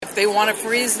they want to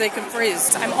freeze, they can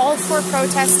freeze. I'm all for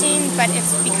protesting, but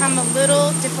it's become a little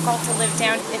difficult to live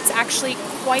down. It's actually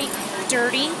quite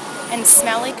dirty and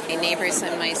smelly. My neighbors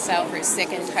and myself are sick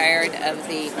and tired of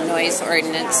the noise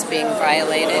ordinance being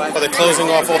violated. Well, they're closing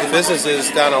off all the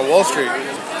businesses down on Wall Street.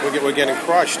 We're getting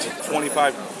crushed.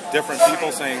 25 different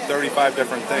people saying 35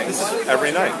 different things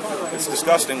every night. It's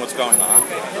disgusting what's going on.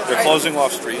 They're closing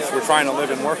off streets. We're trying to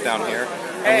live and work down here,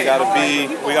 and we got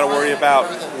to worry about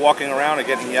walking around and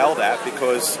getting yelled at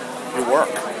because you work.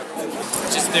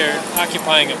 Just they're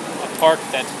occupying a park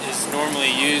that is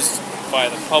normally used by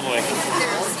the public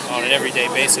on an everyday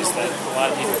basis that a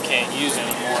lot of people can't use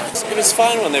anymore. It was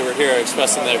fine when they were here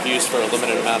expressing their views for a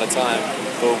limited amount of time,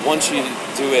 but once you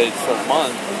do it for a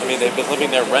month, I mean, they've been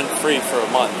living there rent-free for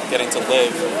a month, getting to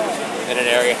live in an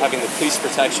area, having the police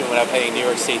protection without paying New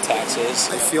York State taxes.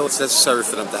 I feel it's necessary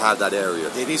for them to have that area.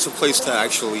 They need some place to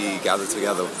actually gather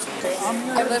together.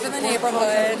 I live in the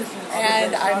neighborhood,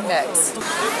 and I'm mixed.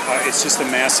 It's just a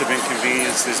massive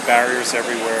inconvenience. There's barriers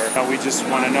everywhere. We just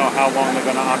want to know how long they're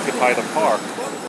going to occupy the park.